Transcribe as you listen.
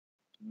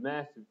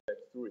Massive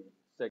Web3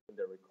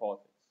 secondary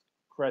cortex,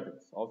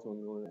 credits, also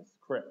known as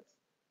Creds.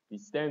 The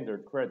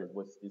standard credit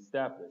was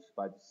established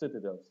by the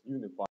Citadel's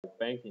Unified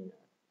Banking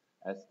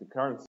Act as the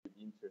currency of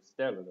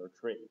interstellar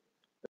trade.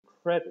 The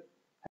credit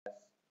has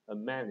a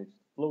managed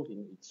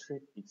floating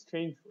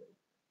exchange rate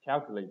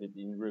calculated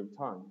in real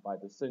time by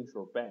the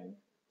central bank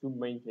to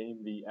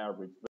maintain the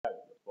average value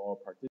of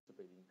all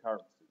participating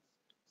currencies.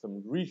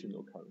 Some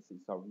regional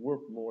currencies are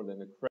worth more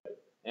than a credit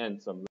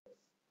and some less.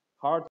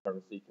 Hard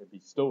currency can be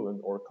stolen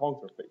or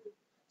counterfeited,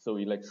 so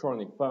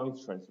electronic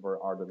funds transfer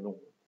are the norm.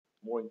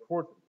 More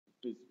importantly,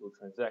 physical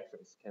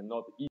transactions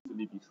cannot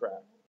easily be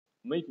tracked,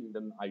 making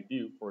them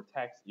ideal for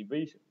tax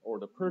evasion or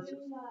the purchase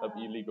of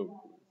illegal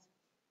goods.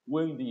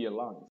 When the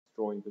alliance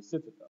joined the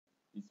Citadel,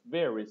 its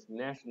various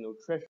national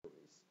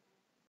treasuries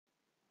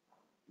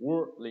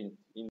were linked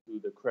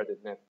into the credit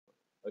network.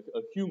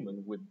 A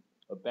human with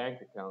a bank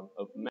account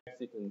of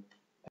Mexican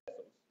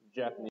pesos,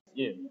 Japanese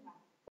yen,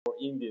 or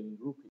Indian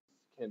rupees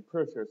can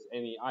purchase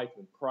any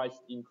item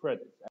priced in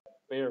credits at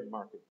fair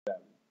market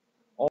value.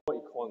 All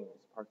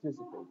economies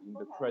participating in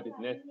the credit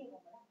network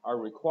are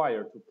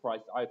required to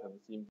price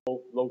items in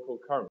both local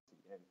currencies